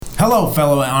Hello,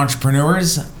 fellow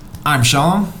entrepreneurs. I'm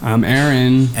Shalom. I'm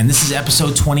Aaron. And this is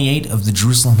episode 28 of the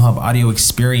Jerusalem Hub audio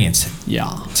experience.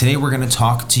 Yeah. Today we're going to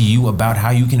talk to you about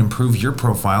how you can improve your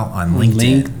profile on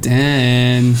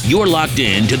LinkedIn. You're locked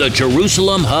in to the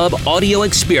Jerusalem Hub audio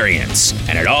experience.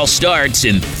 And it all starts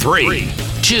in 3,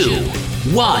 2,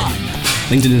 1.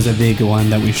 LinkedIn is a big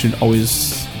one that we should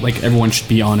always, everyone should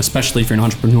be on, especially if you're an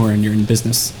entrepreneur and you're in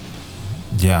business.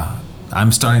 Yeah.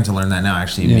 I'm starting to learn that now.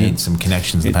 Actually, made some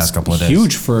connections the past couple of days. It's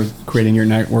huge for creating your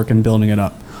network and building it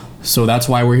up. So that's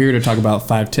why we're here to talk about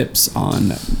 5 tips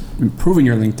on improving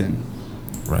your LinkedIn.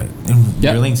 Right. And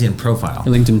your LinkedIn profile.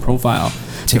 Your LinkedIn profile.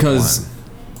 Tip because,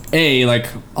 one.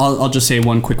 I'll just say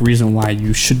one quick reason why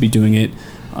you should be doing it.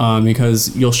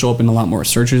 Because you'll show up in a lot more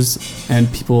searches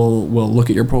and people will look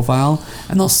at your profile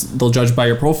and they'll judge by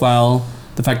your profile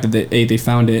the fact that they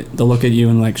found it. They'll look at you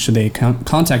and should they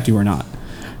contact you or not?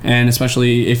 And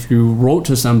especially if you wrote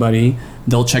to somebody,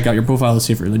 they'll check out your profile to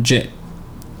see if you're legit.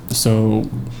 So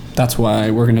that's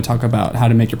why we're going to talk about how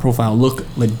to make your profile look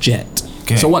legit.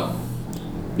 Okay. So what?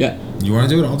 Yeah. You want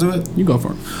to do it? I'll do it. You go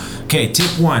for it. Okay,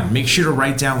 tip 1, make sure to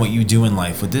write down what you do in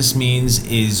life. What this means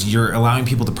is you're allowing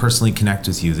people to personally connect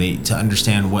with you, to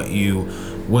understand what you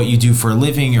do for a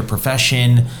living, your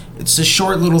profession. It's a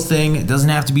short little thing. It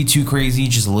doesn't have to be too crazy,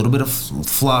 just a little bit of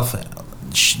fluff.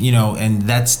 And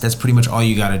that's pretty much all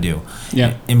you got to do.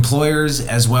 Yeah. Employers,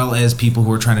 as well as people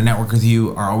who are trying to network with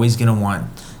you, are always going to want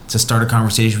to start a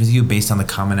conversation with you based on the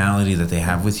commonality that they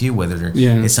have with you, whether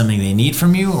it's something they need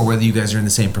from you or whether you guys are in the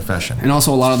same profession. And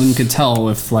also a lot of them can tell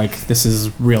if this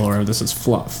is real or this is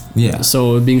fluff. Yeah.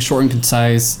 So being short and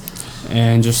concise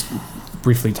and just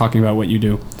briefly talking about what you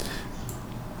do.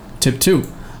 Tip 2.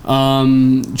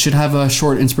 Should have a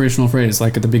short inspirational phrase.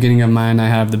 Like at the beginning of mine, I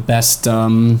have the best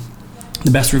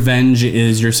revenge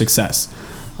is your success.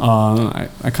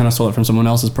 I kind of stole it from someone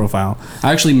else's profile.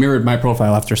 I actually mirrored my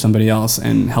profile after somebody else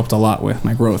and helped a lot with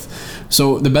my growth.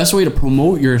 So the best way to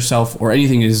promote yourself or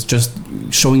anything is just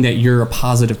showing that you're a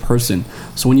positive person.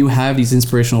 So when you have these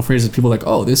inspirational phrases, people are like,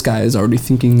 oh, this guy is already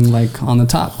thinking on the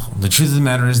top. The truth of the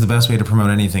matter is the best way to promote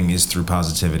anything is through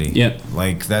positivity. Yeah.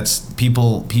 That's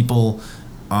people people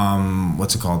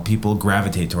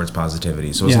gravitate towards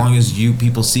positivity. So as long as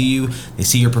people see you, they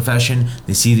see your profession,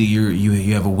 they see that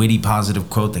you have a witty, positive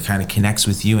quote that kind of connects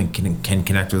with you and can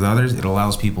connect with others, it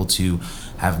allows people to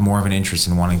have more of an interest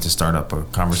in wanting to start up a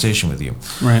conversation with you.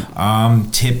 Right.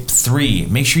 Tip 3,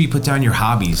 make sure you put down your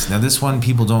hobbies. Now this one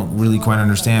people don't really quite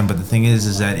understand, but the thing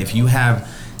is that if you have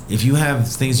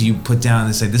things you put down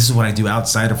and say, this is what I do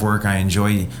outside of work, I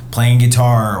enjoy playing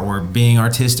guitar or being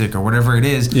artistic or whatever it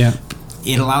is,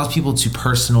 it allows people to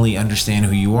personally understand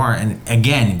who you are, and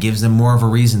again, it gives them more of a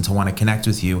reason to want to connect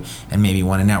with you and maybe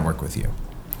want to network with you.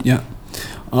 Yeah.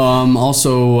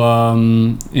 Also,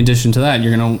 in addition to that,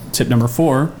 you're going to tip number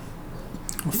 4,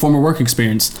 former work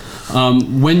experience.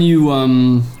 When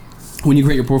you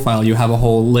create your profile, you have a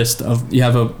whole list of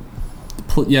there's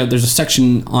a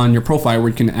section on your profile where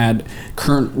you can add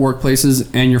current workplaces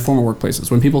and your former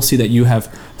workplaces. When people see that you have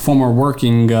former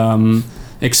working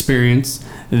experience,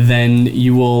 then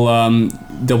you will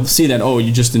they'll see that, oh,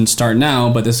 you just didn't start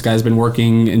now, but this guy's been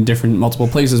working in multiple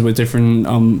places with different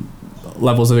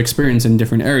levels of experience in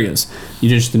different areas. You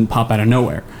just didn't pop out of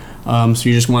nowhere. So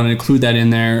you just want to include that in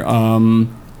there.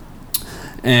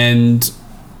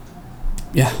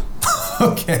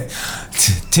 Okay.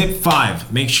 Tip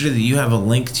 5, make sure that you have a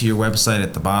link to your website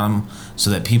at the bottom so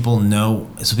that people have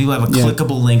a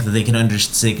clickable link that they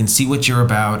can see what you're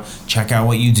about, check out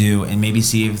what you do, and maybe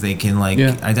see if they can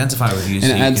identify with you. And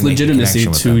it adds legitimacy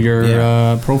to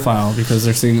your profile, because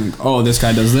they're saying, oh, this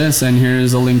guy does this, and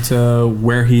here's a link to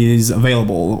where he's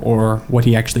available or what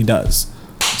he actually does.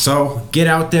 So get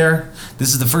out there. This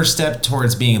is the first step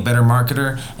towards being a better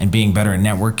marketer and being better at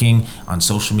networking on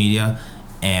social media.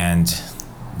 And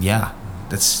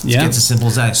it's as simple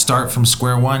as that. Start from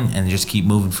square one and just keep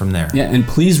moving from there. Yeah, and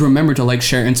please remember to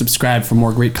share, and subscribe for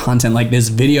more great content like this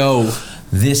video.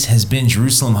 This has been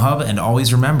Jerusalem Hub, and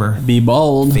always remember, be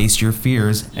bold, face your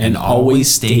fears, and always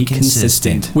stay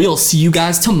consistent. We'll see you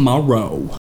guys tomorrow.